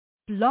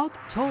Blog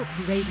Talk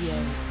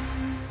Radio.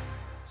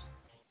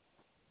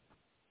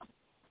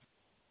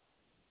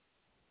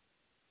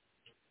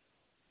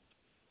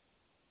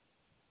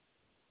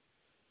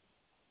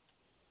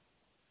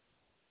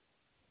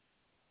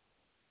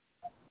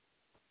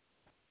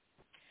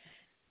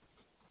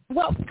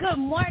 Well, good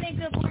morning,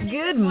 good morning.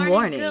 Good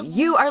morning.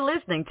 You are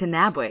listening to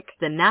Nabwic,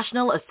 the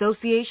National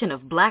Association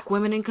of Black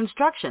Women in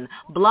Construction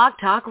Blog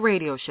Talk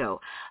Radio Show,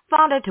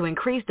 founded to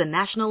increase the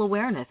national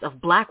awareness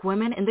of Black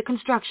women in the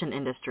construction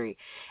industry.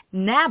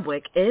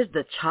 Nabwic is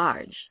the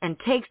charge and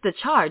takes the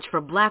charge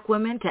for Black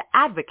women to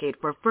advocate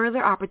for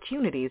further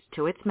opportunities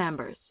to its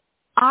members.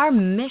 Our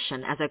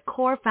mission as a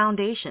core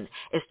foundation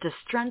is to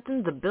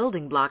strengthen the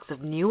building blocks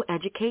of new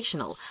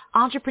educational,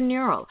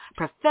 entrepreneurial,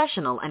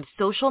 professional, and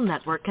social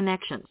network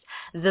connections.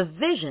 The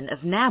vision of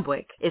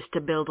Nabwic is to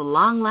build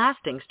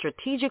long-lasting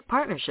strategic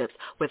partnerships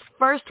with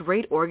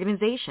first-rate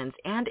organizations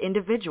and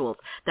individuals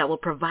that will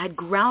provide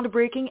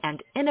groundbreaking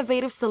and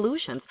innovative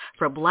solutions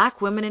for Black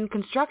women in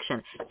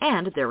construction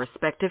and their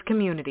respective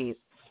communities.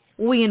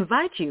 We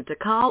invite you to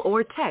call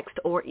or text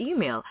or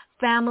email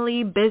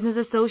family, business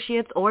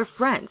associates, or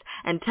friends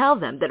and tell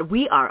them that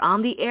we are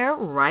on the air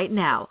right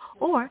now,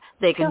 or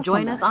they can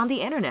join us on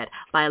the internet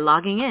by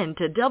logging in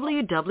to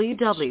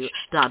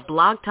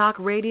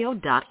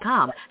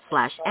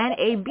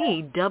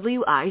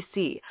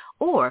www.blogtalkradio.com/NABWIC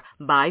or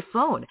by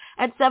phone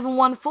at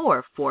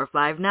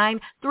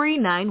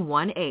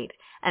 714-459-3918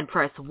 and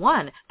press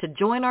 1 to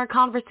join our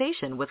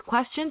conversation with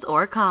questions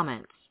or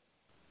comments.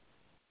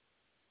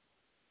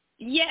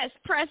 Yes,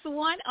 press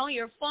 1 on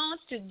your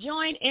phones to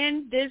join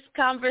in this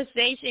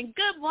conversation.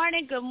 Good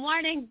morning, good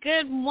morning,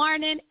 good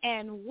morning,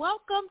 and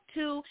welcome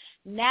to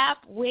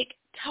Nabwic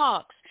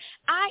Talks.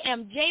 I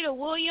am Jada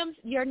Williams,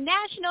 your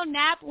National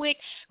Nabwic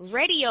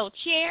Radio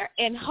Chair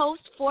and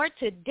host for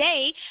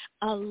today,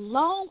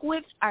 along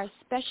with our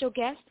special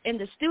guest in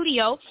the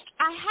studio.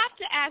 I have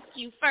to ask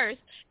you first,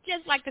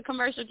 just like the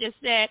commercial just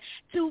said,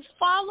 to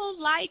follow,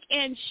 like,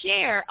 and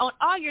share on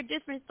all your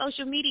different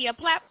social media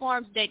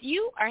platforms that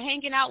you are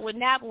hanging out with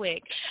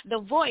Nabwic, the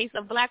voice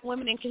of Black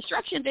women in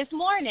construction this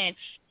morning.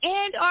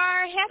 And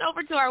head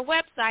over to our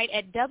website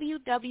at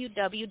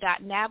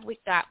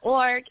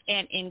www.nabwic.org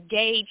and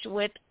engage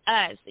with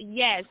us.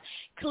 Yes,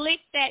 click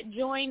that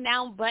join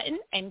now button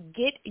and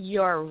get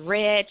your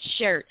red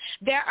shirt.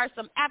 There are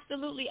some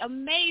absolutely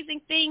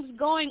amazing things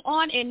going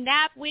on in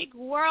Nabwic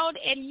world,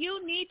 and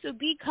you need to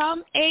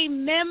become a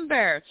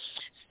member.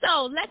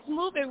 So let's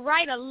move it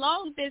right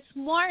along this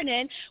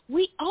morning.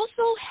 We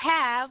also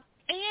have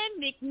Ann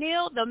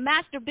McNeil, the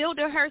master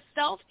builder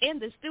herself, in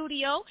the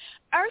studio,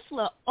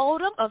 Ursula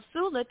Odom of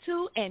Sula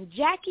 2, and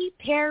Jackie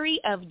Perry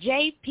of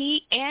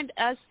JP and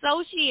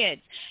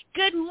Associates.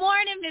 Good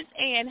morning, Miss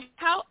Ann.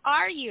 How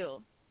are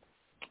you?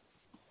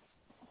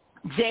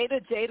 Jada,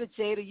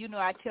 you know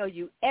I tell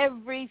you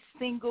every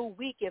single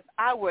week, if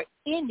I were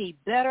any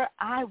better,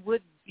 I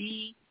would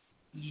be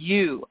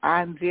you.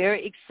 I'm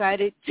very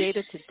excited,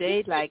 Jada,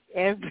 today, like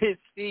every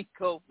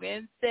single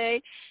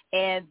Wednesday,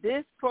 and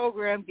this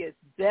program gets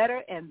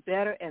better and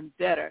better and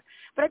better.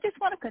 But I just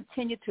want to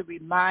continue to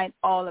remind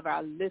all of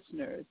our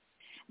listeners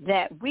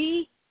that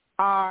we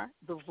are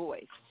the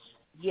voice.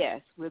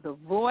 Yes, we're the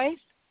voice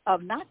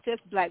of not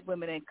just Black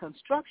women in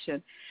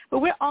construction, but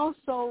we're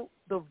also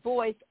the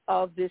voice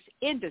of this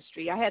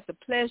industry. I had the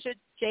pleasure,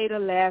 Jada,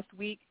 last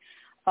week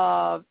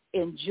of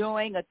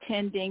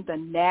attending the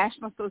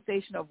National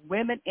Association of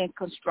Women in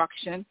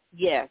Construction,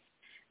 yes,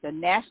 the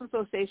National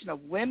Association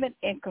of Women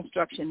in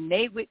Construction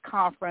Nabwic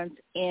Conference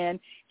in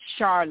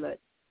Charlotte,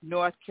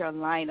 North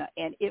Carolina,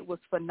 and it was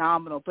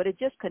phenomenal. But it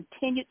just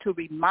continued to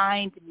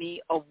remind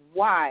me of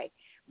why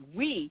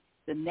we,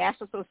 the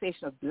National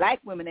Association of Black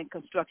Women in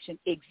Construction,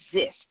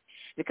 exist.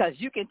 Because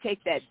you can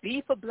take that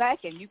B for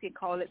Black and you can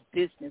call it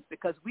business,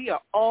 because we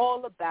are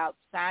all about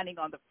signing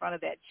on the front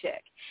of that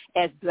check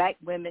as Black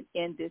women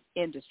in this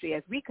industry.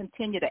 As we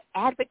continue to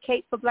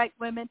advocate for Black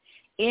women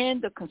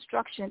in the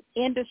construction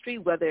industry,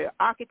 whether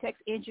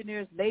architects,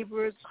 engineers,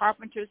 laborers,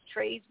 carpenters,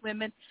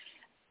 tradeswomen,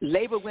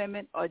 labor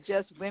women, or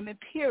just women,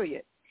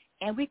 period.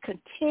 And we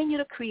continue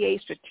to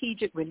create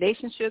strategic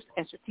relationships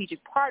and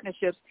strategic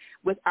partnerships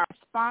with our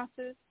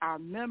sponsors, our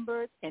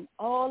members, and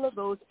all of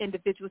those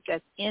individuals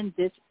that's in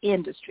this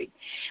industry.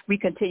 We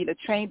continue to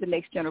train the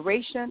next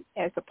generation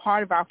as a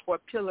part of our 4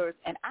 pillars.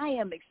 And I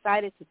am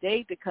excited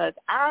today because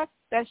our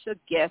special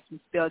guest,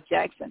 Ms. Bill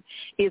Jackson,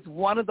 is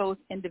one of those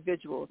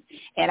individuals.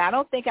 And I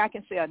don't think I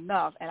can say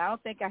enough, and I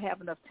don't think I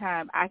have enough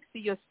time. I see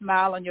your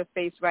smile on your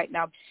face right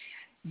now.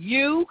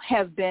 You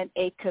have been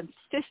a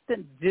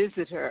consistent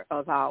visitor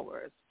of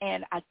ours,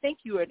 and I think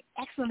you are an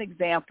excellent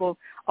example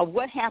of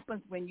what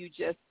happens when you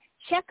just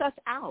check us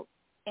out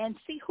and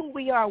see who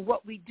we are,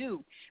 what we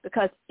do.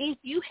 Because if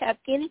you have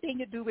anything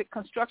to do with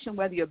construction,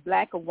 whether you're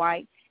Black or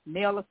white,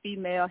 male or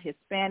female,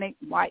 Hispanic,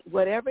 white,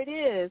 whatever it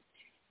is,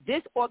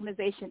 this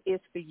organization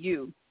is for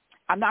you.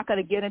 I'm not going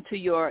to get into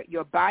your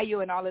bio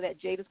and all of that.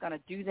 Jada's going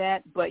to do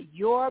that, but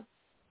your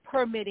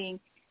permitting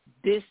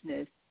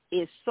business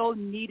is so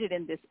needed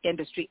in this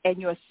industry, and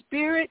your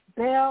spirit,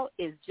 Belle,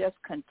 is just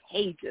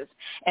contagious.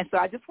 And so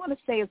I just want to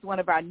say, as one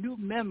of our new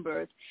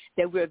members,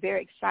 that we're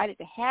very excited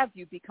to have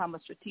you become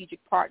a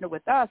strategic partner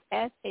with us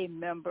as a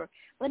member,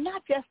 but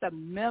not just a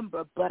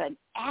member, but an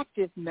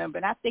active member.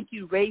 And I think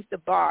you raised the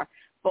bar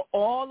for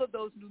all of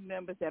those new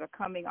members that are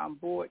coming on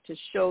board to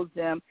show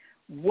them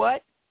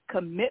what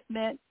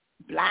commitment,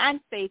 blind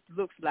faith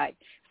looks like.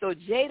 So,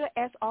 Jada,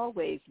 as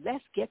always,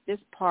 let's get this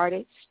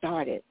party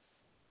started.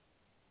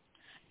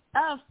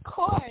 Of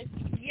course.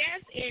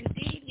 Yes,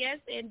 indeed. Yes,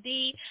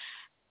 indeed.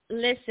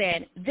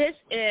 Listen, this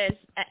is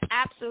an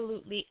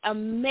absolutely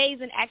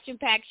amazing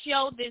action-packed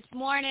show this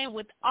morning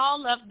with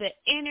all of the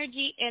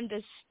energy in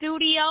the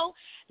studio.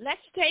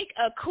 Let's take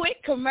a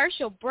quick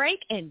commercial break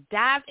and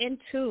dive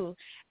into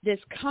this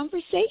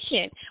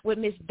conversation with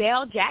Ms.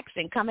 Belle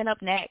Jackson coming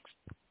up next.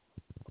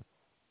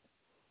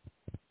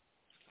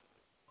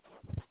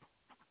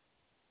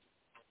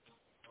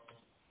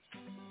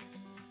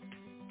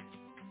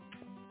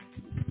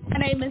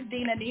 My name is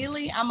Dina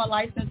Neely. I'm a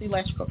licensed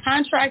electrical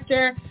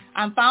contractor.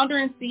 I'm founder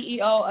and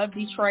CEO of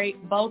Detroit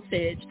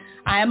Voltage.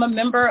 I am a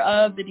member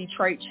of the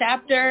Detroit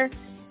chapter,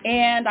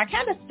 and I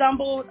kind of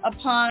stumbled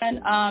upon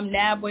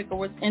Nabwic, or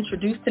was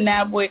introduced to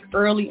Nabwic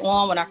early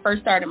on when I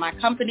first started my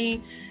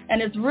company,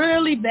 and it's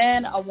really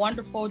been a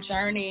wonderful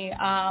journey.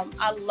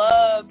 I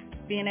love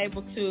being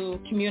able to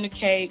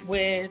communicate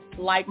with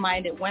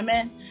like-minded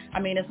women. I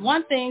mean, it's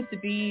one thing to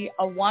be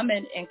a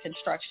woman in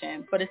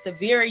construction, but it's a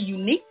very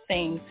unique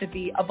thing to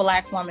be a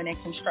Black woman in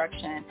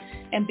construction.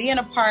 And being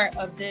a part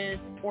of this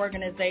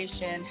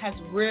organization has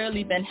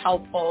really been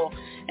helpful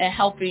in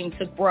helping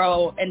to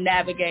grow and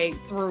navigate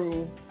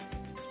through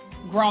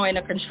growing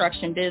a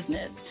construction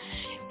business.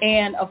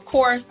 And of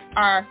course,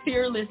 our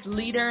fearless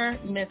leader,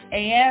 Miss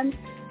Ann,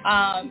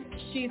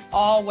 she's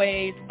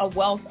always a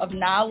wealth of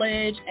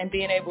knowledge, and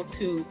being able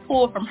to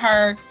pull from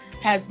her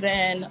has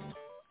been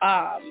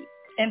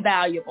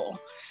invaluable.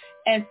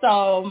 And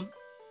so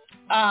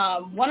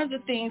one of the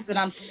things that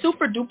I'm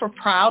super duper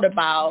proud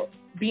about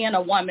being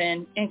a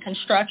woman in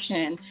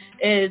construction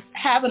is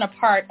having a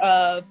part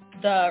of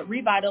the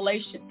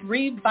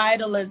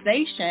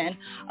revitalization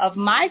of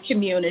my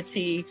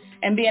community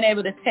and being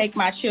able to take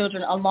my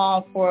children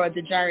along for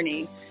the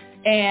journey.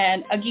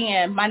 And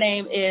again, my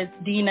name is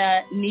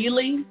Dina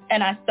Neely,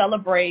 and I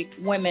celebrate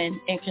women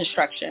in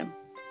construction.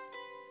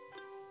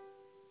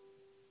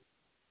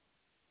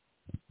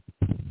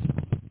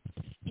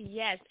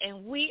 Yes,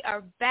 and we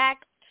are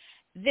back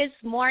this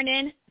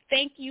morning.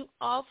 Thank you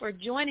all for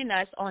joining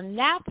us on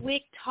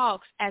Nabwic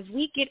Talks as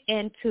we get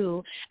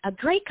into a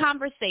great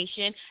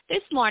conversation.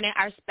 This morning,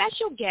 our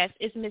special guest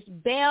is Ms.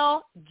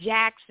 Belle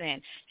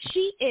Jackson.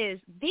 She is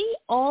the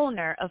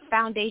owner of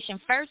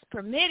Foundation First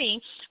Permitting,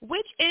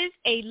 which is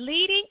a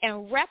leading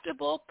and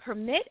reputable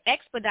permit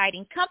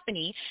expediting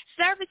company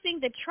servicing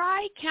the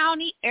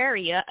Tri-County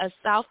area of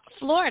South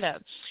Florida.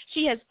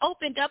 She has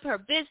opened up her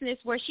business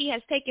where she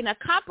has taken a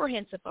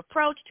comprehensive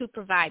approach to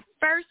provide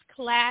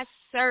first-class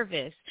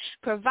service,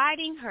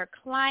 providing her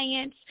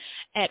clients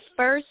at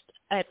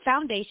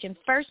Foundation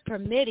First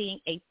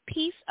Permitting a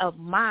peace of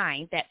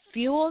mind that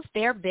fuels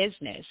their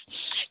business.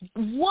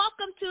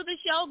 Welcome to the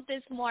show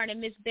this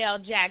morning, Ms. Belle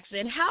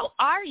Jackson. How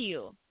are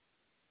you?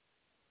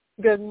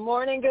 Good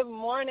morning,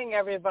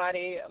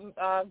 everybody.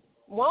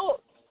 Well,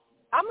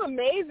 I'm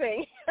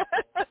amazing.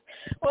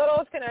 What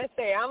else can I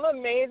say? I'm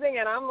amazing,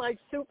 and I'm like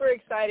super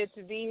excited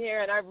to be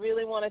here, and I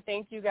really want to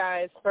thank you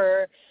guys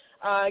for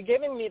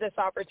giving me this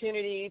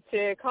opportunity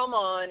to come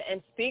on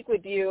and speak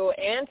with you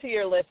and to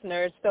your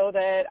listeners so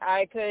that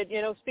I could,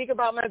 speak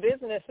about my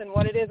business and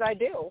what it is I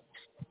do.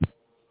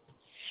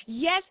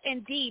 Yes,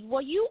 indeed.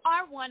 Well, you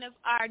are one of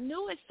our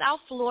newest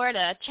South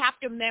Florida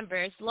chapter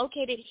members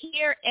located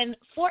here in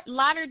Fort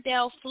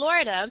Lauderdale,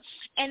 Florida.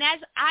 And as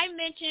I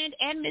mentioned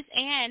and Ms.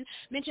 Ann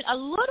mentioned a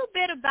little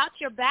bit about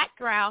your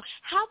background,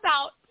 how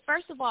about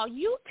first of all,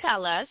 you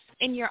tell us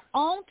in your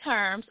own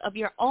terms of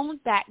your own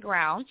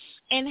background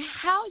and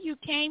how you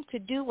came to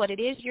do what it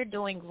is you're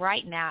doing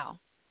right now.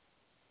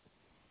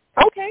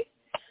 Okay.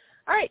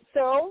 All right.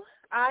 So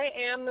I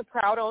am the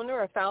proud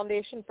owner of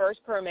Foundation First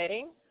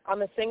Permitting.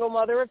 I'm a single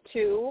mother of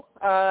two,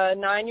 a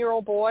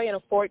 9-year-old boy and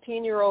a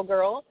 14-year-old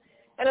girl.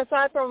 And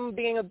aside from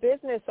being a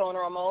business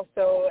owner, I'm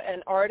also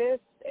an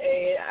artist,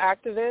 an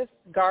activist,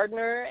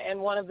 gardener, and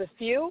one of the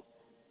few,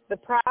 the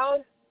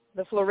proud,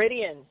 the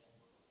Floridians.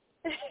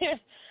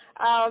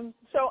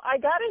 So I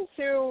got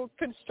into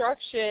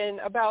construction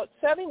about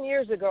 7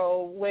 years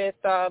ago with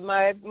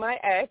my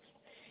ex,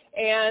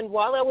 and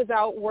while I was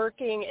out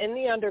working in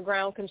the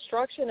underground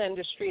construction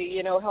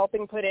industry,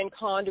 helping put in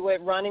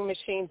conduit, running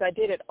machines, I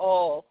did it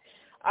all.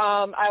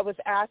 I was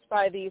asked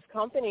by these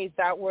companies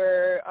that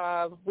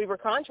we were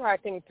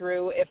contracting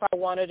through if I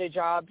wanted a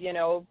job,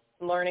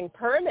 learning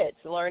permits,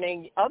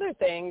 learning other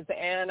things,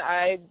 and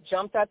I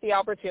jumped at the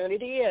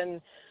opportunity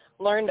and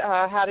learned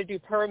how to do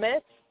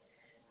permits,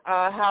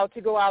 how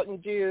to go out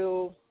and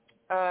do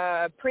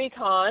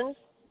pre-cons,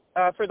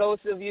 For those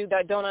of you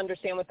that don't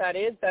understand what that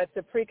is, that's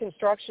a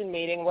pre-construction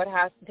meeting, what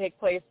has to take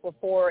place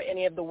before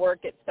any of the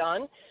work gets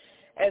done,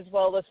 as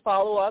well as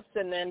follow-ups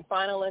and then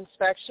final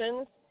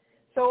inspections.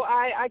 So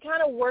I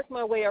kind of worked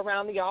my way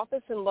around the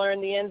office and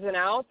learned the ins and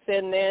outs,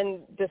 and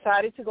then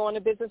decided to go into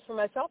business for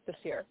myself this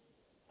year.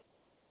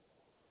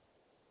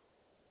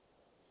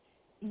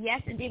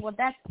 Yes, indeed. Well,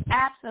 that's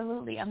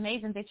absolutely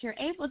amazing that you're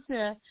able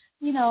to,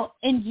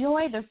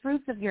 enjoy the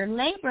fruits of your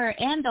labor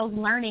and those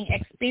learning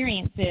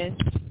experiences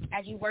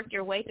as you work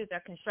your way through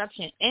the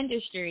construction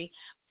industry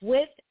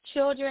with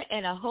children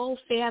and a whole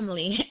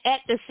family at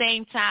the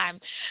same time.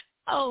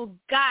 Oh,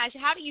 gosh,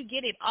 how do you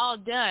get it all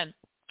done?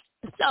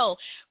 So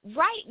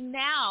right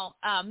now,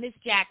 Ms.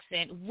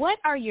 Jackson, what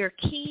are your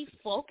key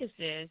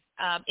focuses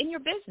in your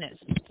business?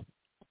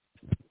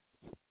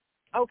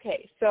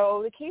 Okay,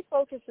 so the key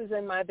focuses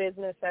in my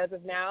business as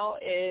of now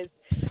is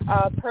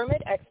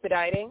permit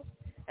expediting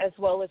as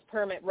well as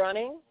permit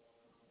running.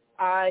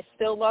 I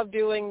still love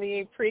doing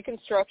the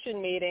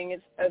pre-construction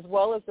meetings as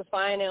well as the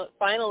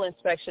final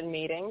inspection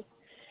meetings.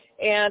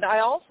 And I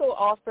also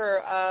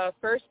offer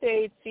first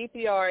aid,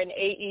 CPR, and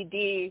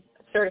AED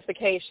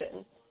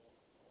certifications.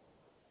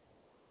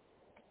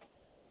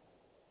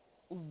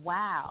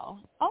 Wow.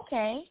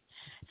 Okay.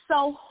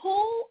 So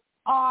who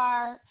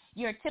are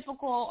your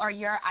typical or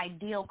your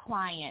ideal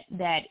client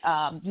that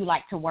you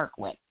like to work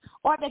with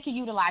or that you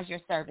utilize your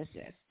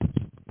services?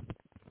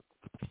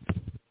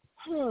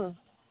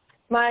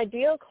 My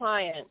ideal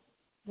client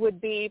would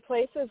be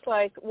places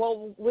like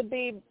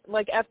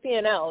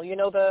FP&L,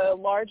 the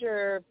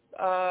larger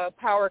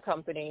power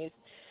companies.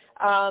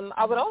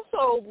 I would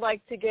also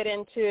like to get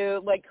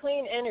into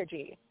clean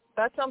energy.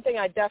 That's something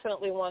I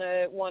definitely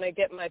want to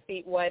get my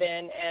feet wet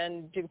in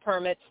and do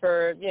permits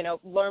for,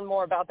 learn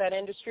more about that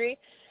industry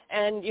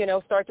and,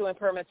 start doing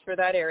permits for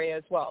that area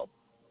as well.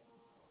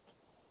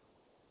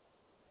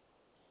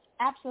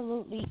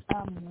 Absolutely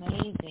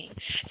amazing.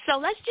 So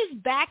let's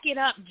just back it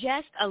up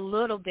just a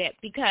little bit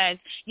because,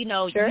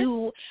 Sure.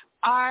 You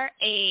are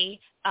a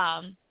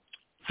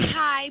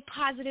high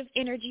positive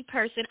energy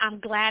person.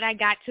 I'm glad I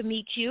got to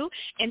meet you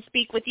and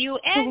speak with you.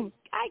 And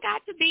I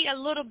got to be a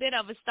little bit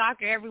of a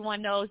stalker.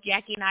 Everyone knows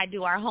Jackie and I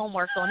do our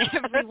homework on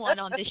everyone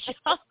on the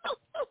show.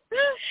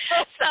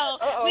 So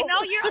we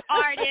know you're an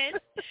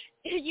artist.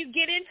 You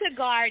get into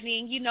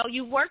gardening.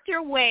 You worked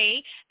your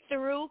way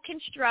through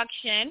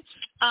construction.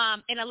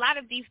 And a lot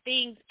of these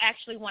things,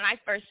 actually, when I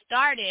first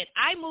started,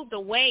 I moved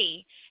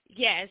away.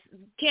 Yes,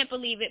 can't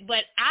believe it.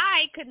 But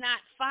I could not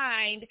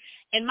find,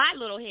 in my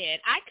little head,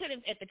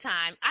 at the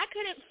time, I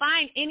couldn't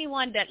find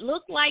anyone that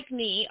looked like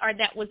me or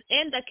that was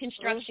in the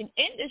construction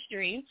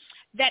industry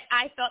that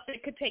I felt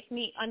that could take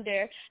me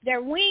under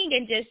their wing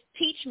and just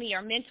teach me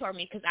or mentor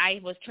me because I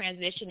was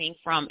transitioning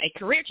from a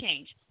career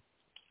change.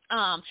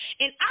 And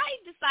I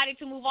decided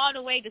to move all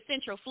the way to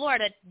Central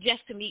Florida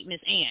just to meet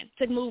Miss Ann,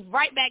 to move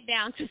right back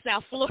down to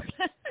South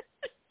Florida.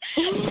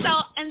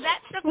 And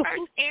that's the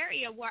first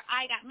area where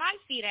I got my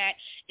feet at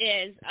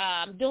is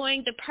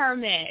doing the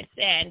permits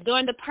and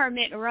doing the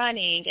permit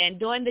running and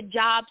doing the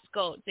job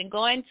scopes and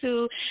going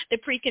to the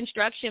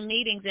pre-construction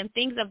meetings and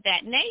things of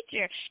that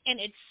nature. And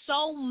it's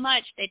so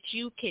much that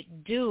you could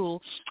do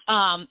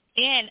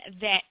in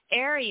that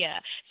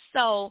area.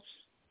 So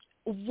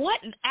what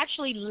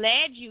actually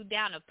led you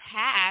down a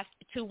path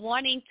to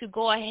wanting to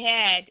go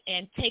ahead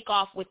and take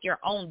off with your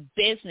own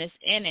business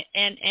in it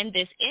and in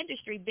this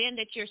industry, being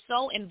that you're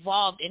so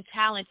involved and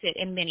talented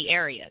in many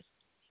areas?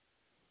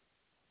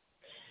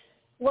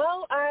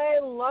 Well, I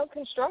love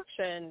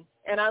construction,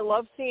 and I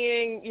love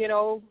seeing,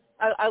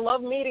 I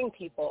love meeting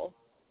people.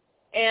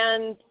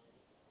 And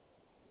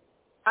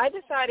I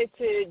decided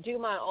to do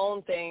my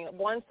own thing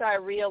once I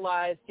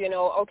realized,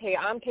 okay,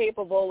 I'm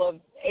capable of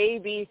A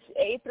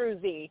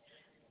through Z.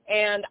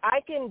 And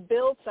I can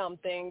build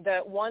something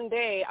that one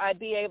day I'd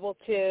be able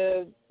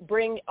to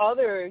bring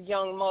other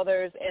young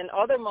mothers and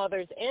other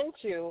mothers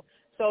into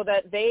so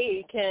that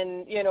they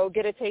can,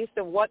 get a taste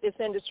of what this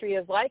industry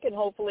is like and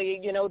hopefully,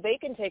 they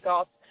can take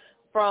off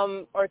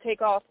from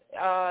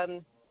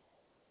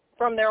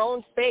their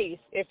own space,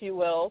 if you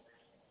will,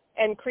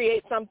 and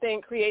create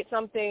something,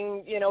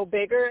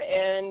 bigger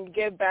and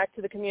give back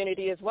to the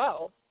community as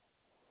well.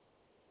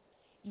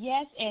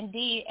 Yes,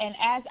 indeed. And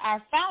as our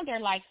founder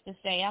likes to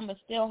say, I'm going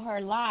to steal her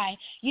line,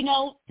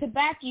 to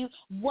back you,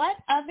 what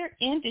other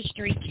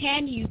industry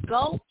can you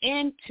go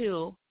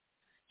into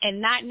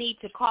and not need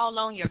to call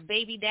on your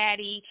baby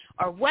daddy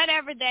or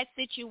whatever that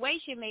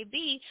situation may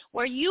be,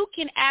 where you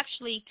can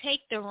actually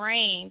take the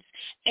reins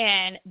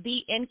and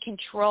be in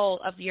control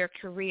of your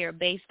career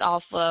based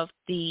off of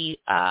the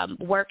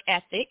work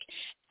ethic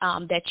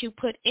that you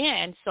put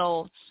in?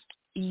 So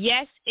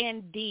yes,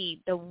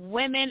 indeed. The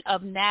women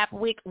of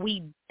Nabwic,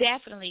 we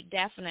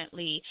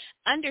definitely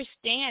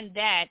understand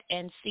that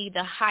and see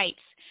the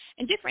heights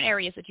and different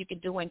areas that you can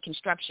do in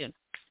construction.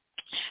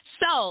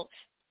 So,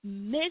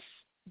 Miss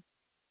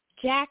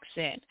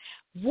Jackson,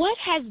 what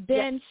has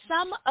been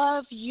some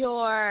of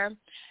your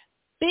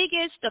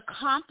biggest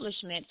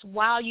accomplishments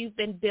while you've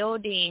been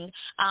building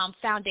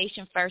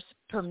Foundation First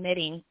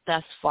Permitting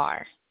thus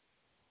far?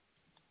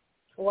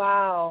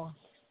 Wow.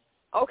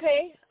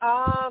 Okay.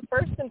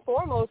 First and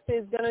foremost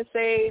is going to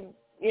say,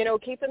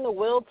 keeping the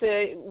will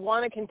to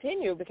want to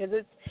continue, because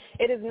it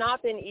has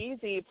not been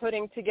easy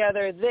putting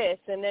together this,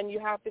 and then you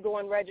have to go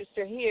and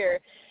register here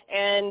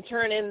and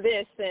turn in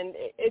this, and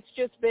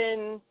it's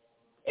been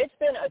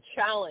a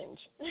challenge.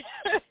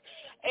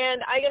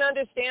 And I can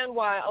understand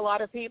why a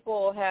lot of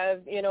people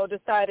have,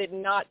 decided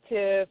not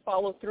to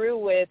follow through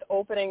with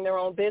opening their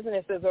own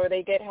businesses, or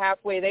they get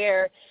halfway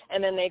there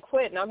and then they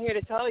quit. And I'm here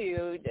to tell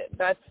you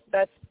that's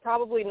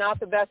probably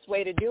not the best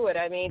way to do it.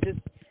 I mean, just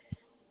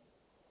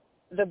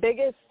the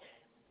biggest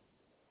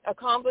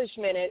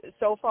accomplishment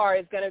so far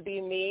is going to be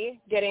me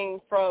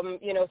getting from,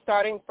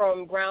 starting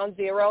from ground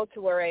zero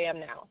to where I am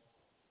now.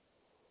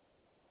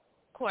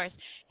 Of course.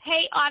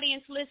 Hey,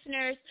 audience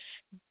listeners,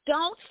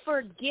 don't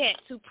forget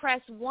to press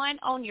 1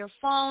 on your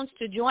phones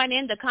to join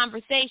in the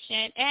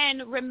conversation.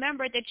 And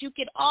remember that you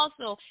can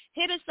also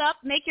hit us up,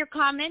 make your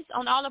comments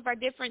on all of our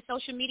different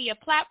social media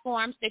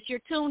platforms that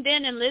you're tuned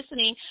in and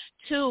listening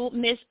to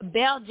Miss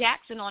Belle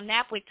Jackson on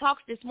Nabwic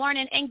Talks this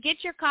morning, and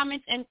get your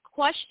comments and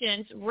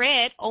questions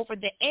read over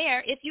the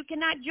air if you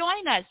cannot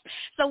join us.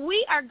 So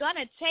we are going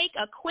to take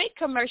a quick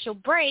commercial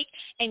break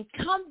and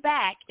come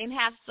back and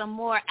have some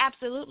more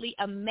absolutely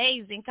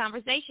amazing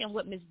conversation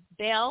with Ms.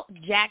 Belle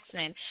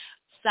Jackson,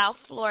 South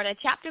Florida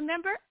chapter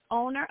member,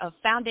 owner of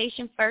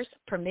Foundation First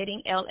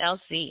Permitting,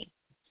 LLC.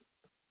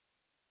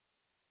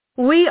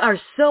 We are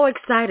so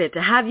excited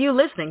to have you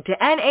listening to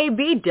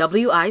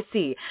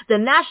NABWIC, the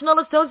National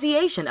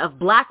Association of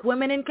Black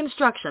Women in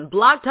Construction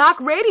Blog Talk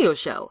Radio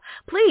Show.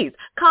 Please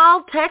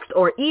call, text,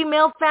 or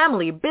email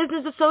family,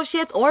 business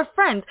associates, or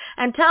friends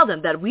and tell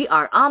them that we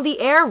are on the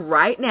air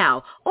right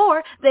now.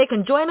 Or they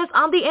can join us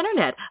on the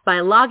internet by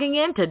logging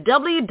in to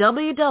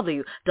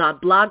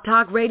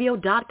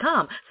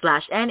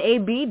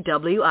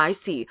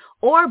www.blogtalkradio.com/NABWIC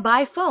or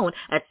by phone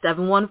at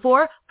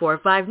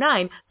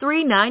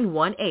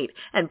 714-459-3918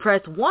 and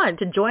press 1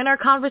 to join our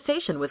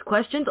conversation with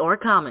questions or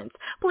comments.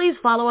 Please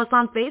follow us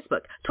on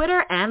Facebook,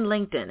 Twitter, and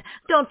LinkedIn.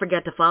 Don't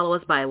forget to follow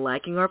us by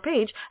liking our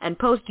page and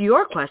post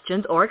your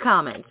questions or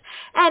comments.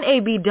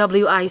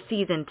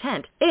 NABWIC's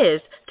intent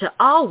is to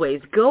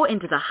always go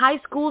into the high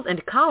schools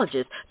and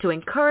colleges to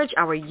encourage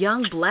our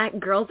young black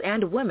girls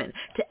and women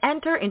to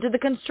enter into the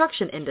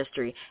construction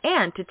industry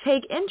and to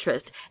take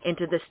interest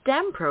into the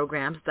STEM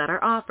programs that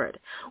are offered.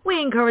 We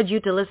encourage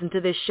you to listen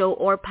to this show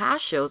or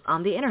past shows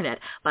on the internet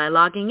by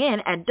logging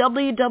in at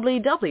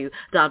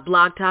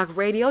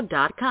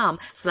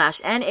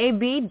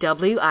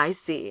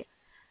www.blogtalkradio.com/NABWIC.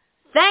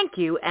 Thank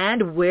you,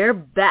 and we're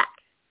back.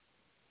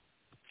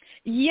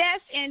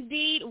 Yes,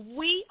 indeed.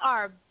 We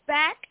are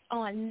back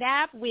on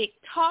Nabwic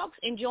Talks,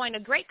 enjoying a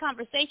great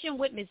conversation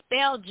with Ms.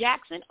 Belle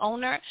Jackson,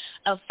 owner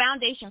of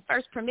Foundation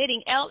First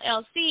Permitting,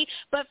 LLC.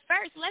 But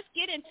first, let's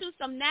get into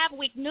some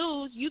Nabwic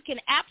news you can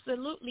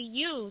absolutely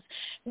use.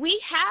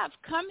 We have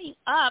coming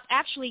up,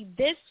 actually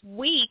this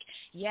week,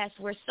 yes,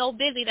 we're so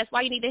busy. That's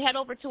why you need to head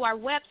over to our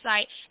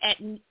website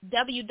at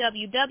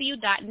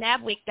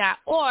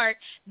www.nabwic.org.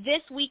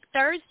 This week,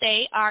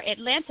 Thursday, our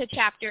Atlanta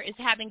chapter is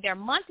having their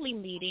monthly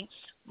meeting,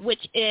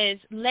 which is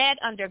led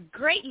under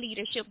great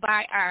leadership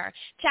by our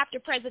chapter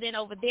president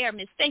over there,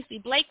 Ms. Stacey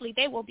Blakely.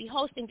 They will be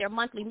hosting their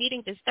monthly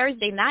meeting this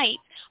Thursday night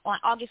on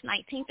August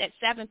 19th at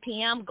 7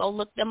 p.m. Go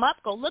look them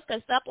up. Go look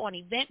us up on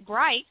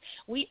Eventbrite.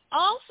 We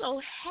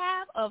also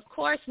have, of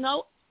course,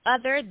 no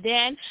other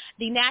than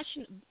the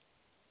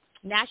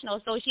National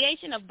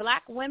Association of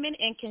Black Women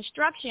in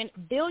Construction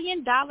 $1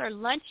 billion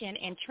Luncheon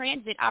and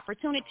Transit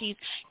Opportunities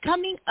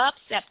coming up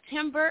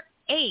September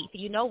 8th.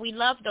 You know, we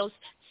love those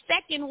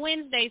second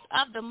Wednesdays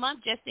of the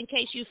month. Just in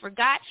case you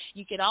forgot,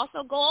 you can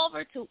also go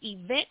over to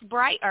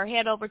Eventbrite or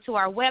head over to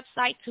our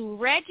website to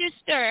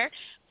register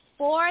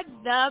for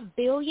the $1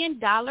 billion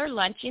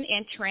Luncheon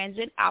and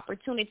Transit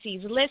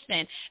Opportunities.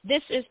 Listen,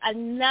 this is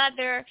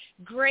another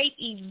great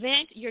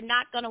event. You're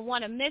not going to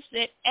want to miss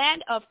it.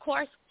 And, of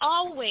course,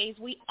 always,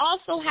 we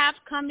also have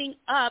coming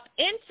up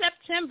in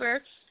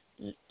September,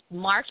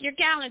 mark your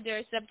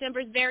calendar,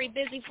 September is very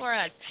busy for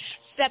us,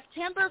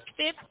 September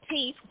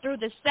 15th through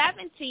the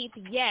 17th,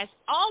 yes,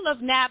 all of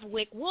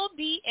Nabwic will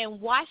be in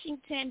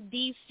Washington,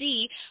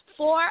 D.C.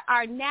 for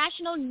our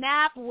National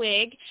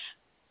Nabwic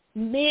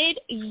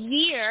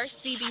mid-year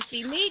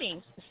CBC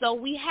meetings. So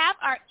we have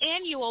our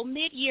annual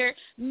mid-year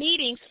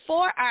meetings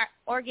for our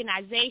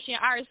organization,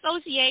 our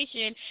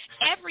association,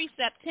 every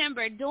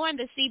September during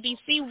the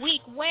CBC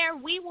week, where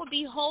we will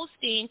be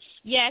hosting,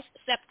 yes,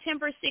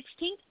 September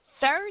 16th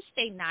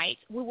Thursday nights,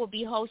 we will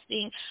be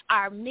hosting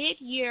our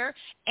mid-year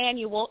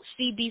annual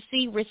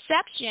CBC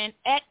reception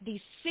at the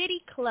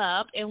City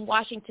Club in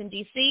Washington,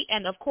 D.C.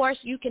 And, of course,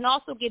 you can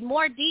also get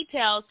more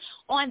details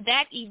on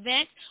that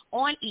event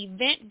on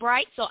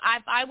Eventbrite. So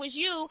if I was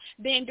you,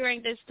 being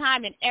during this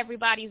time and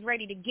everybody's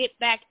ready to get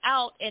back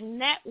out and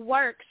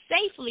network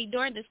safely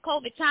during this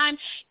COVID time,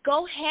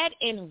 go ahead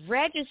and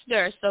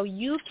register so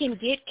you can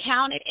get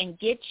counted and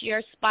get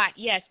your spot.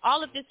 Yes,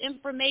 all of this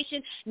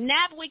information,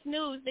 Nabwic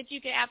news that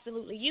you can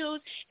absolutely use,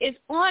 is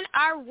on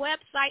our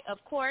website,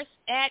 of course,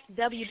 at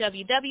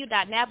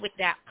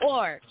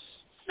www.nabwic.org.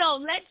 So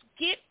let's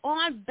get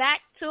on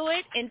back to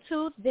it,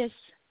 into this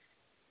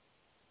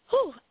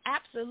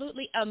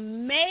absolutely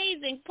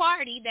amazing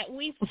party that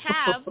we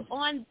have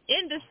in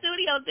the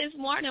studio this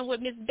morning with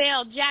Miss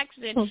Belle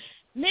Jackson.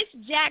 Miss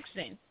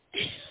Jackson,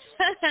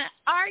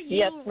 are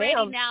you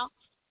ready now?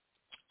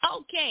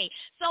 Okay,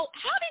 so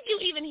how did you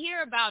even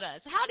hear about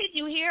us? How did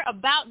you hear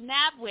about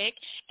Nabwic,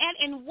 and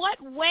in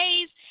what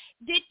ways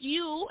did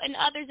you and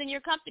others in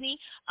your company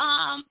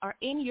or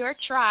in your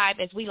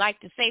tribe, as we like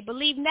to say,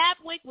 believe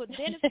Nabwic would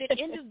benefit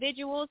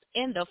individuals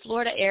in the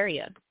Florida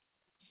area?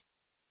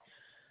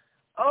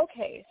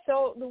 Okay,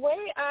 so the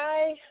way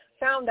I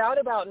found out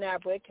about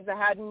Nabwic, because I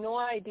had no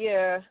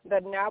idea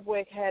that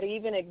Nabwic had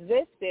even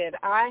existed,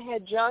 I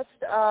had just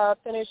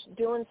finished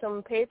doing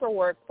some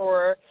paperwork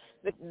for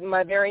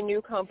my very new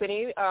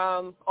company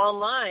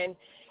online,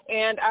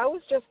 and I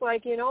was just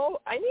like,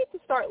 I need to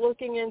start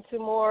looking into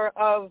more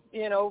of,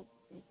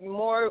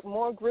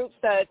 more groups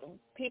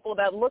people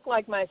that look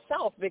like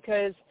myself,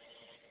 because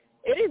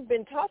it has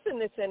been tough in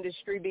this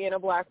industry being a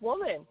Black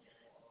woman.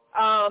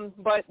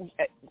 But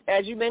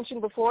as you mentioned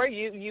before,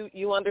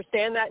 you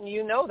understand that and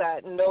you know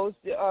that, and those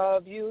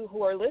of you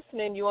who are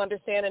listening, you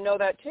understand and know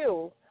that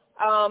too.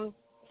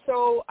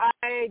 So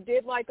I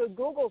did like a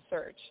Google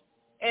search,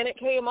 and it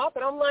came up,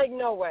 and I'm like,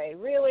 no way,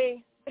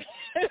 really?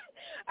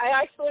 I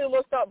actually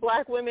looked up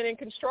Black women in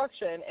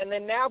construction, and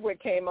then Nabwic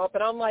came up,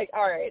 and I'm like,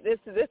 all right, this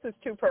is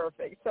too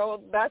perfect.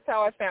 So that's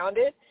how I found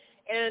it.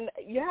 And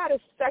you had a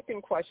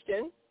second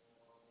question.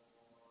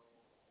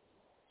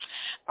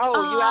 Oh,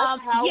 you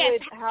asked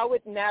how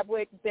would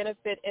Nabwic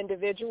benefit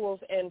individuals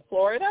in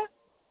Florida?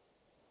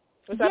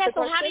 Was that the question?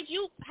 So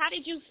how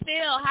did you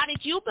feel? How do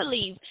you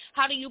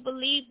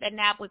believe that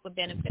Nabwic would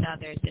benefit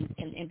others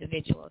and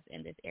individuals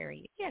in this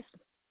area? Yes.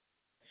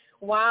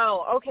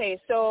 Wow. Okay.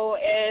 So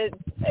as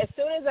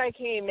soon as I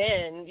came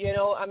in,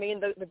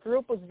 the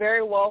group was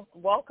very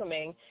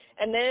welcoming,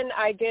 and then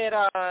I get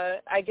a,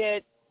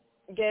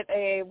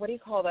 what do you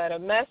call that, a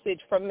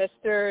message from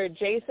Mr.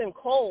 Jason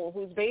Cole,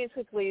 who's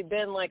basically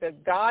been like a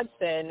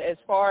godsend as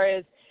far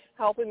as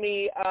helping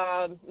me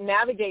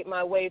navigate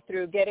my way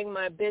through getting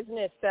my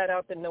business set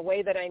up in the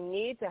way that I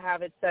need to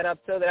have it set up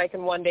so that I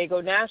can one day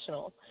go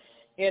national.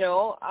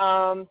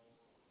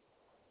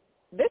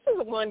 This is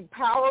one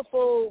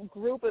powerful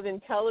group of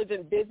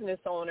intelligent business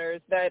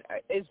owners that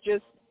is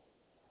just,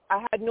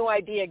 I had no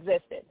idea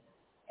existed.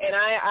 And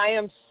I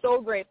am so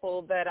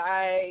grateful that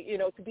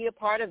to be a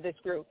part of this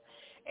group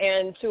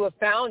and to have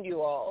found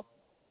you all.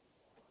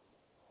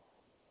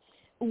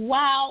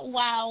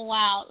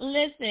 Wow.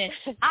 Listen,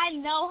 I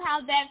know how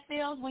that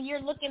feels when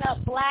you're looking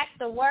up Black,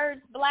 the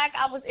word Black.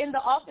 I was in the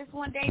office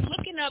one day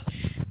looking up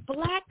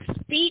Black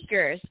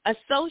Speakers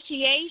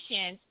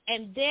Associations,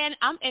 and then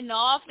I'm in the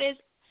office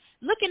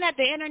looking at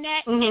the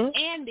internet, and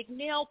Ann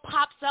McNeil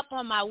pops up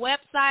on my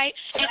website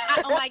and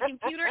on my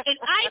computer, and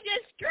I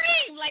just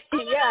scream like, oh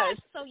my gosh.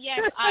 So yes,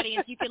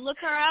 audience, you can look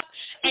her up,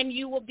 and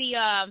you will be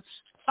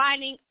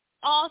finding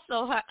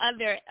also her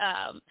other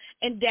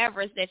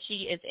endeavors that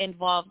she is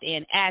involved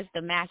in as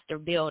the master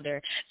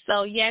builder.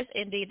 So yes,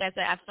 indeed, that's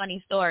a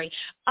funny story.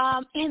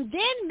 And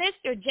then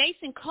Mr.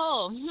 Jason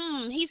Cole,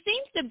 he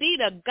seems to be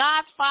the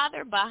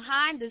godfather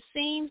behind the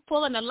scenes,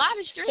 pulling a lot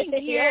of strings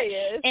here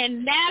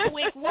in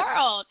Nabwic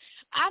world.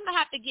 I'm going to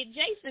have to get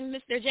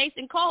Mr.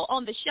 Jason Cole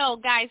on the show,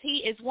 guys. He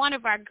is one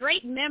of our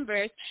great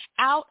members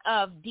out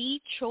of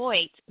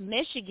Detroit,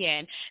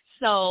 Michigan.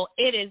 So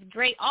it is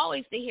great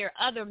always to hear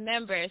other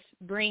members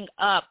bring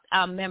up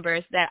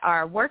members that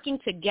are working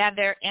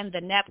together in the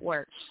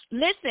network.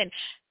 Listen,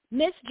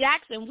 Miss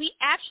Jackson, we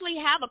actually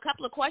have a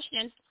couple of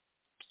questions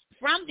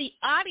from the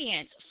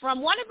audience.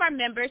 From one of our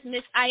members,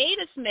 Miss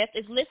Aida Smith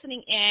is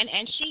listening in,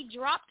 and she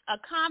dropped a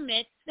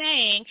comment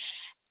saying,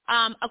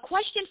 a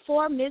question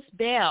for Miss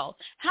Belle.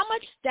 How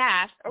much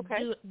staff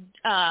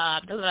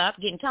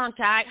getting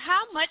tongue-tied,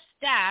 how much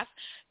staff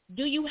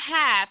do you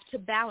have to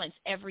balance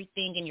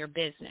everything in your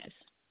business?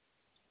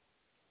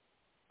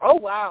 Oh,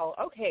 wow.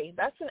 Okay,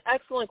 that's an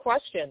excellent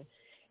question.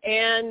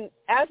 And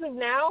as of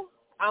now,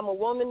 I'm a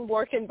woman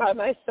working by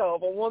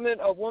myself, a woman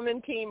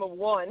team of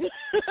one.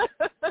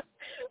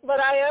 But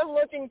I am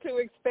looking to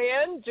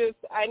expand.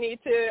 I need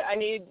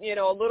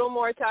a little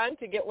more time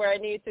to get where I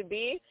need to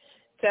be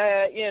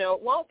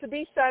to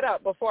be set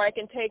up before I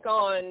can take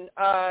on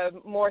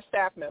more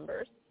staff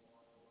members.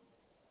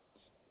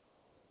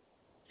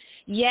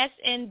 Yes,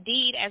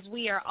 indeed, as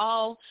we are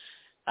all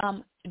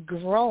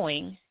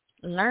growing,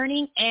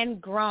 learning and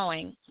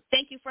growing.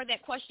 for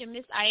that question,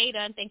 Miss Aida,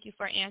 and thank you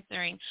for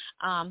answering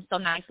so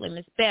nicely,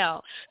 Miss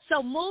Bell.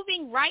 So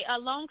moving right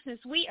along, since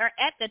we are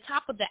at the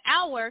top of the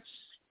hour,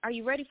 are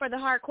you ready for the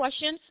hard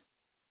questions?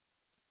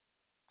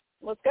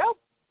 Let's go.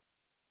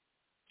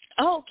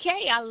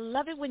 Okay, I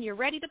love it when you're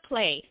ready to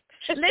play.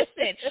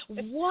 Listen,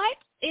 what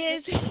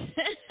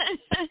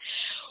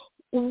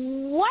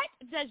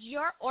does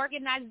your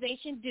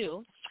organization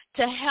do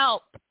to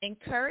help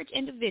encourage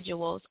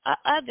individuals or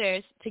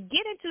others to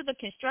get into the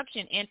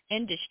construction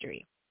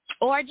industry,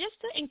 or just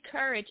to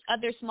encourage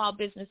other small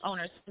business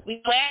owners?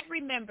 We glad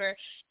remember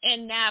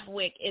in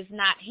Nabwic is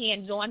not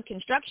hands-on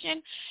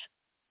construction,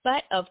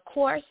 but of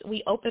course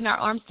we open our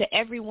arms to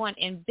everyone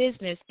in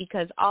business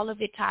because all of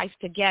it ties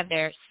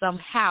together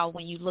somehow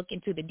when you look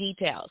into the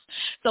details.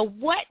 So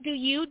what do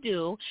you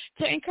do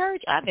to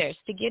encourage others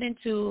to get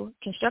into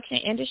construction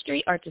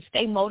industry or to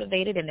stay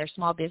motivated in their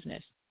small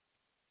business?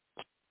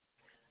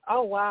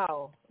 Oh,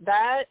 wow.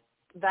 That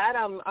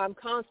I'm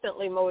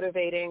constantly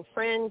motivating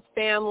friends,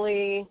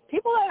 family,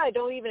 people that I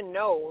don't even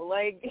know.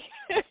 Like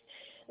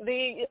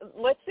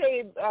let's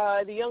say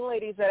the young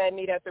ladies that I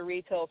meet at the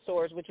retail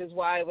stores, which is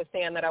why I was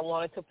saying that I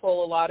wanted to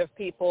pull a lot of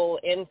people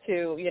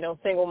into,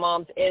 single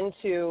moms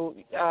into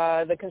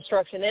the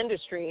construction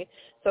industry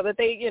so that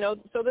they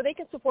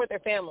can support their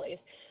families.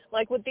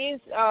 Like with these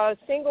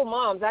single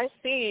moms, I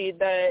see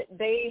that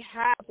they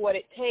have what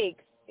it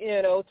takes,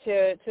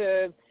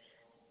 to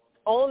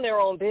own their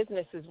own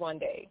businesses one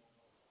day,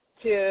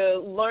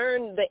 to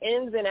learn the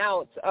ins and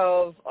outs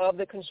of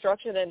the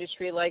construction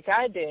industry like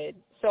I did.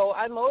 So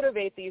I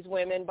motivate these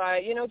women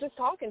by, just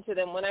talking to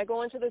them. When I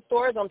go into the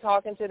stores, I'm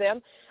talking to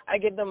them. I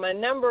give them my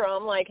number.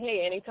 I'm like,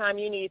 hey, anytime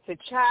you need to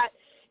chat,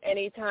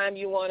 anytime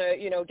you want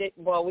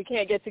to, we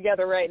can't get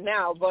together right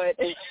now, but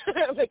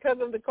because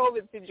of the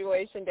COVID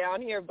situation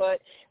down here. But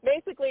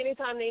basically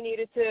anytime they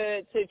needed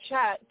to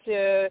chat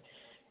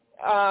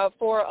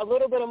for a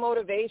little bit of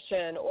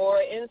motivation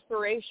or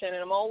inspiration, and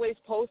I'm always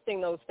posting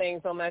those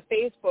things on my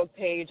Facebook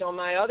page, on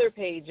my other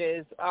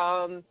pages.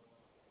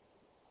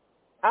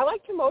 I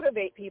like to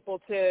motivate people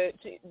to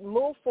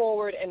move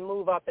forward and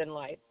move up in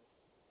life.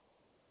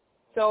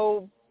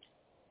 So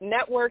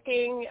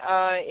networking,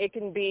 it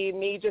can be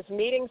me just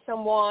meeting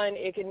someone.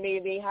 It can be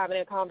me having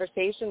a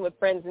conversation with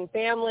friends and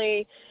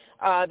family,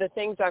 the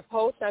things I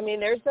post. I mean,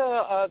 there's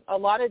a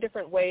lot of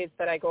different ways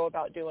that I go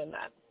about doing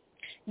that.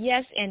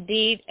 Yes,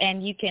 indeed,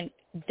 and you can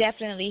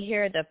definitely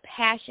hear the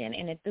passion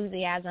and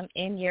enthusiasm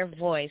in your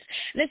voice.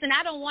 Listen,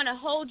 I don't want to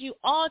hold you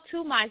all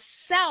to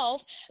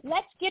myself.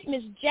 Let's get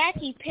Miss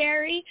Jackie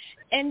Perry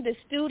in the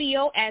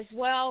studio as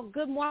well.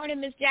 Good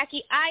morning, Miss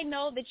Jackie. I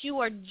know that you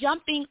are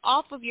jumping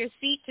off of your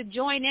seat to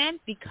join in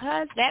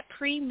because that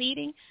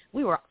pre-meeting,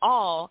 we were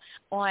all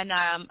on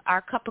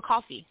our cup of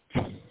coffee.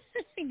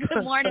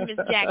 Good morning,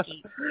 Miss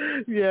Jackie.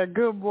 Yeah,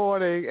 good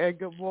morning, and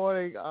good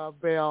morning,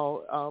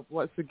 Belle.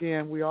 Once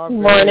again,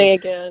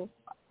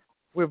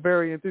 we're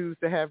very enthused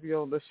to have you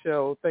on the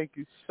show. Thank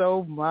you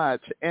so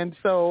much. And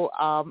so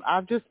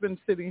I've just been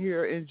sitting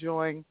here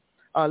enjoying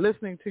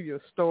listening to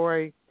your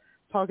story,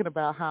 talking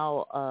about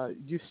how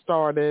you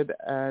started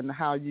and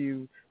how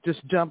you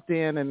just jumped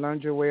in and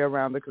learned your way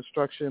around the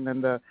construction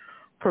and the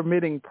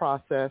permitting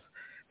process.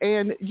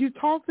 And you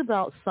talked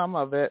about some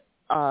of it.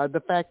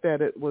 The fact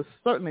that it was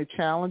certainly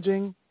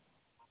challenging.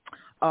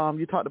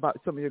 You talked about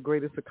some of your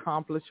greatest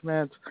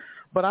accomplishments.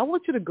 But I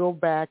want you to go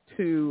back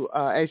to,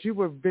 as you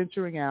were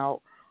venturing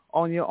out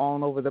on your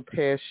own over the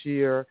past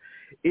year,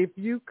 if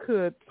you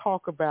could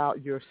talk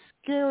about your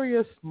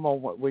scariest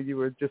moment where you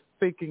were just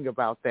thinking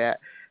about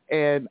that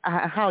and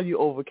how you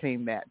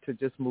overcame that to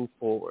just move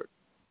forward.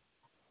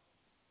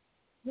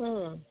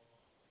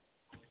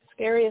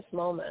 Scariest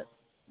moment.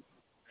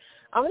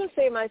 I'm going to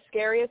say my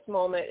scariest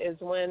moment is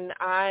when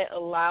I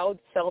allowed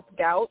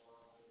self-doubt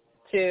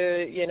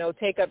to,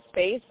 take up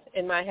space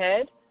in my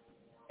head.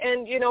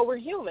 And, we're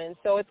human,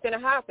 so it's going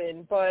to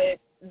happen. But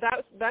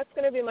that's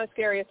going to be my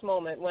scariest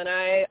moment, when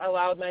I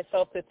allowed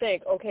myself to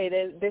think, okay,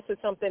 this is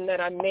something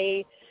that I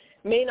may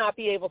not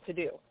be able to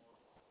do.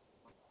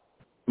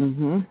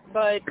 Mm-hmm.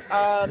 But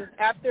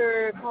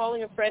after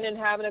calling a friend and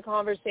having a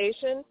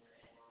conversation,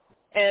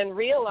 and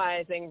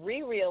re-realizing,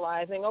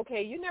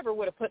 okay, you never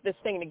would have put this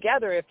thing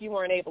together if you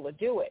weren't able to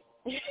do it,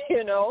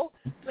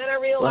 Then I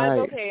realized,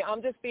 okay,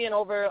 I'm just being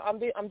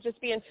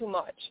too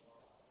much,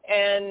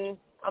 and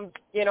I'm,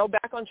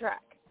 back on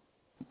track.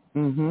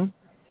 Mm-hmm.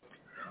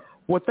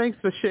 Well, thanks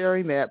for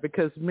sharing that,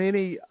 because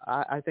many,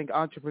 I think,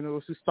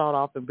 entrepreneurs who start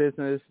off in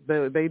business,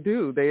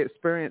 they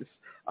experience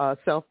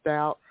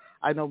self-doubt.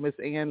 I know Ms.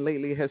 Ann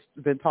lately has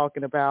been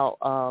talking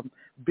about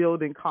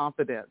building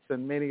confidence,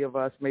 and many of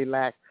us may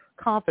lack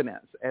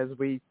confidence as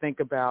we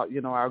think about,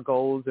 our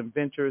goals and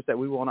ventures that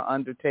we want to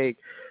undertake.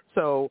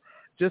 So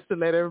just to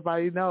let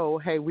everybody know,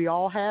 hey, we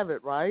all have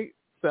it, right?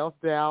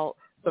 Self-doubt,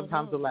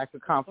 sometimes a lack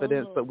of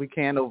confidence, but we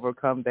can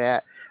overcome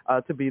that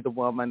to be the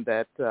woman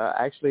that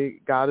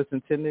actually God is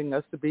intending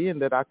us to be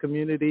and that our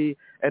community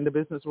and the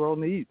business world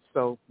needs.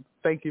 So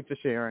thank you for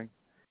sharing.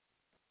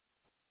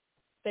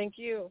 Thank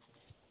you.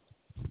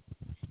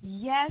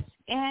 Yes,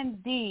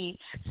 indeed.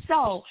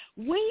 So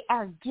we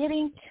are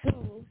getting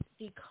to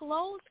the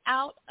close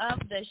out of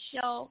the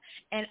show,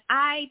 and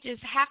I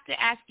just have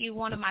to ask you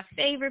one of my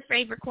favorite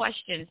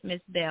questions,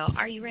 Miss Bell.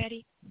 Are you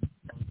ready?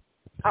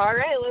 All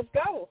right, let's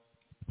go.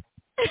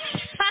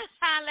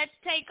 Let's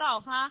take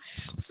off, huh?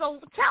 So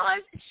tell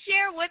us,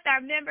 share with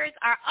our members,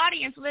 our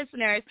audience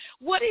listeners,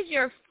 what is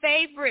your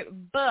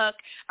favorite book,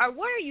 or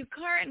what are you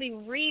currently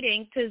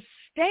reading to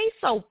stay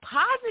so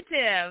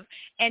positive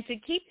and to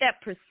keep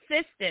that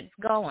persistence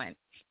going?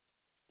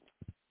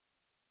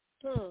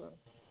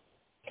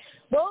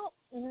 Well,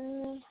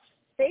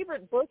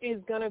 favorite book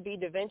is going to be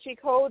Da Vinci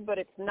Code, but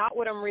it's not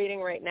what I'm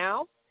reading right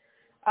now.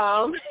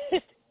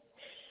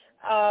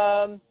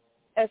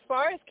 As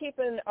far as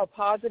keeping a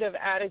positive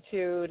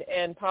attitude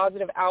and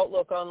positive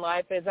outlook on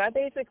life is I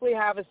basically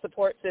have a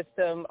support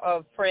system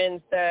of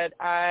friends that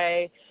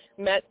I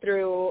met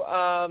through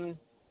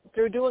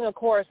doing a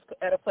course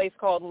at a place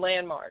called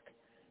Landmark.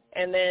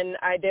 And then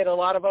I did a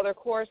lot of other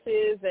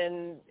courses,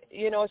 and,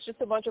 it's just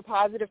a bunch of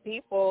positive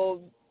people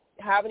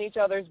having each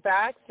other's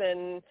backs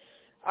and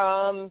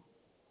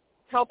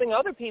helping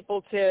other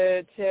people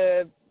to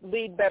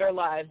lead better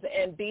lives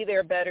and be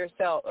their better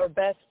self or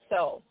best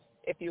selves,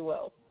 if you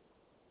will.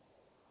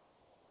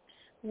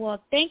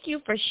 Well, thank you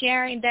for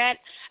sharing that.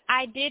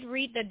 I did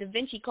read the Da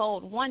Vinci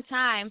Code one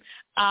time,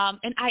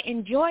 and I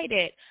enjoyed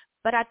it,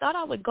 but I thought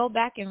I would go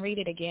back and read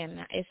it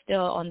again. It's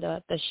still on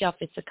the shelf.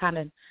 It's a kind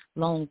of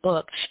long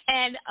book.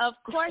 And, of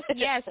course,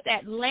 yes,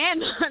 that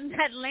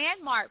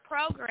Landmark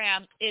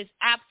program is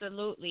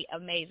absolutely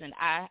amazing.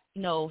 I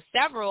know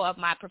several of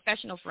my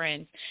professional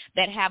friends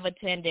that have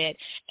attended,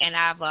 and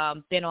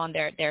I've been on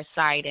their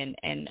site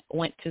and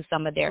went to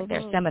some of their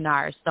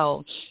seminars.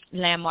 So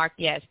Landmark,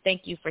 yes,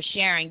 thank you for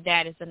sharing.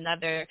 That is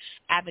another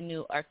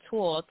avenue or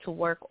tool to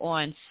work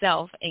on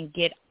self and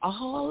get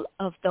all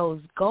of those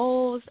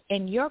goals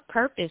and your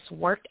purpose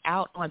worked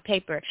out on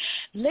paper.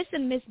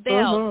 Listen, Miss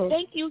Bell,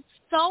 thank you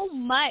so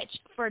much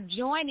for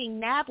joining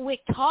Nabwic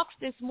Talks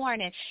this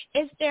morning.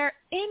 Is there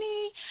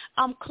any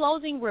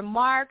closing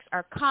remarks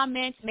or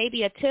comments,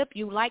 maybe a tip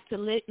you'd like to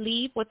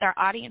leave with our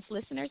audience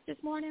listeners this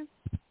morning?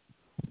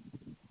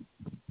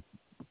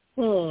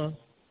 I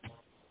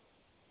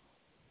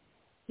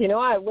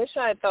wish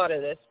I had thought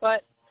of this,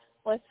 but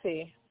let's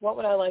see. What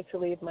would I like to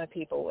leave my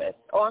people with?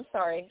 Oh, I'm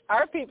sorry,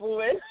 our people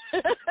with.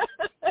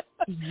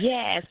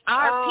 Yes,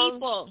 our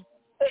people.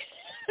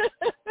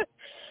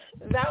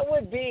 That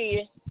would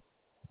be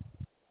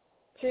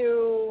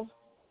to,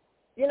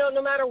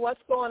 no matter what's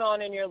going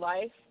on in your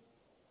life,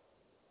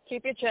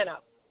 keep your chin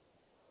up.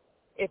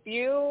 If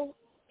you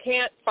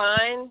can't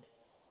find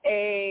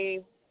a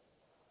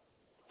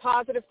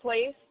positive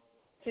place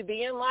to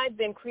be in life,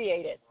 then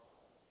create it.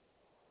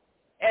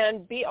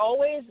 And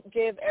always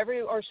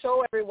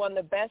show everyone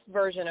the best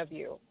version of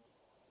you.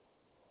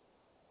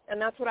 And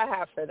that's what I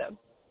have for them.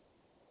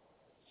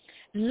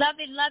 Love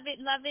it, love it,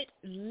 love it,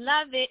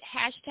 love it.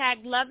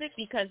 Hashtag love it,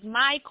 because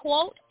my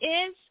quote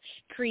is,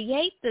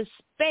 create the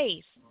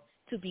space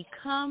to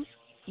become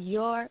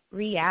your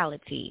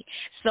reality.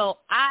 So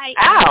I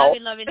love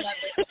it, love it, love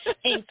it.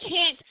 And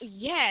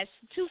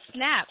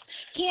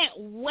can't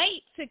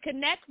wait to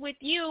connect with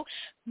you.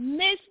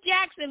 Miss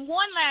Jackson,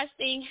 one last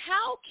thing.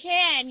 How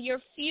can your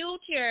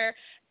future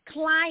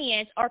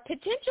clients or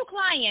potential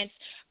clients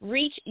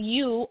reach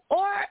you,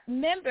 or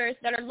members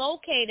that are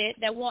located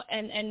that want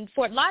in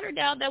Fort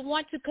Lauderdale that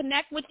want to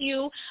connect with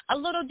you a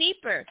little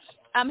deeper?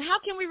 How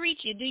can we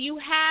reach you? Do you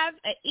have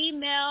an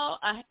email,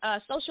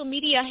 social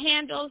media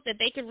handles that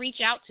they can reach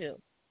out to?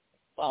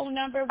 Phone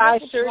number? I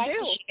What would sure you like do.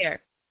 to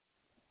share?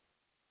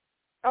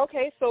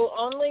 Okay, so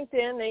on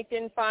LinkedIn, they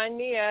can find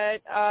me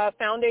at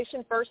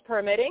Foundation First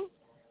Permitting.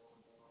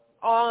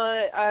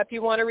 If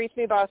you want to reach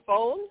me by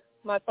phone,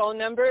 my phone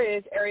number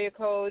is area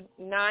code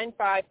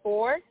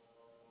 954-406-7659.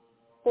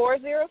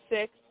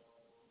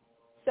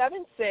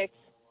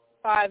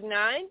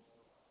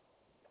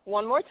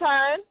 One more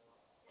time,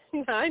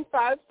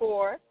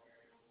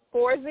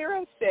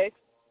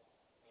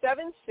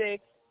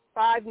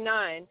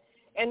 954-406-7659.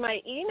 And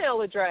my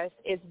email address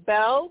is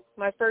Bell,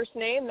 my first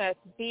name, that's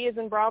B as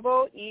in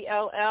Bravo,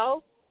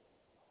 ELL,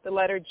 the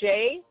letter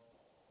J,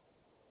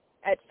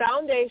 at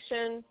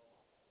foundation,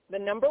 the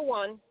number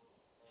 1,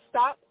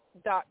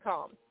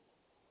 stop.com.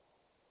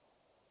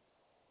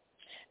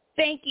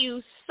 Thank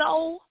you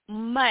so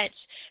much.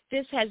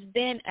 This has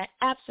been an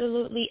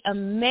absolutely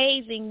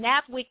amazing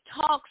Nabwic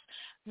Talks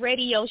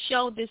radio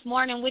show this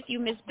morning with you,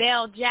 Miss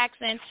Bell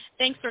Jackson.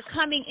 Thanks for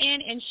coming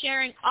in and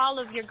sharing all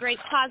of your great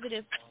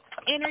positive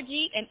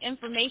energy and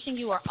information.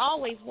 You are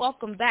always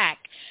welcome back.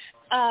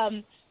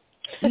 Nabwic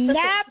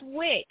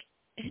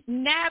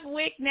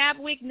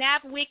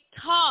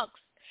Talks.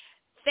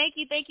 Thank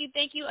you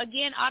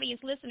again,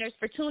 audience listeners,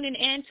 for tuning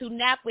in to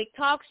Nabwic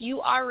Talks.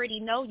 You already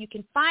know you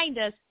can find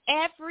us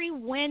every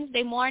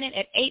Wednesday morning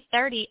at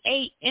 8:30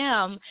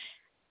 a.m.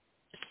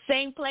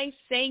 same place,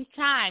 same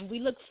time. We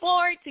look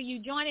forward to you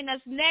joining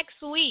us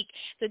next week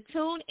to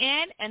tune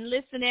in and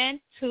listen in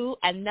to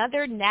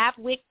another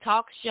Nabwic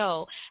Talk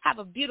show. Have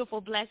a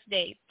beautiful, blessed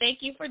day.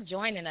 Thank you for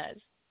joining us.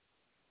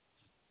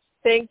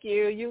 Thank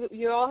you.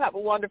 You all have a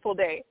wonderful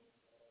day.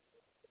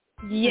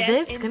 Yes,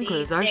 this indeed.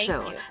 concludes our Thank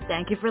show. you.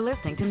 Thank you for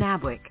listening to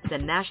Nabwic, the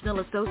National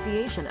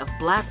Association of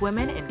Black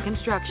Women in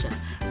Construction.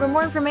 For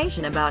more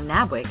information about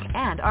Nabwic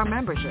and our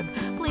membership,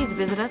 please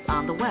visit us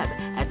on the web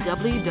at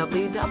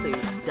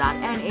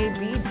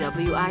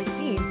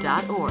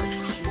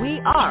www.nabwic.org. We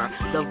are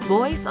the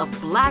voice of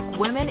Black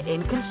women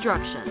in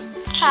construction.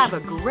 Have a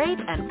great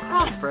and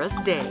prosperous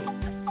day.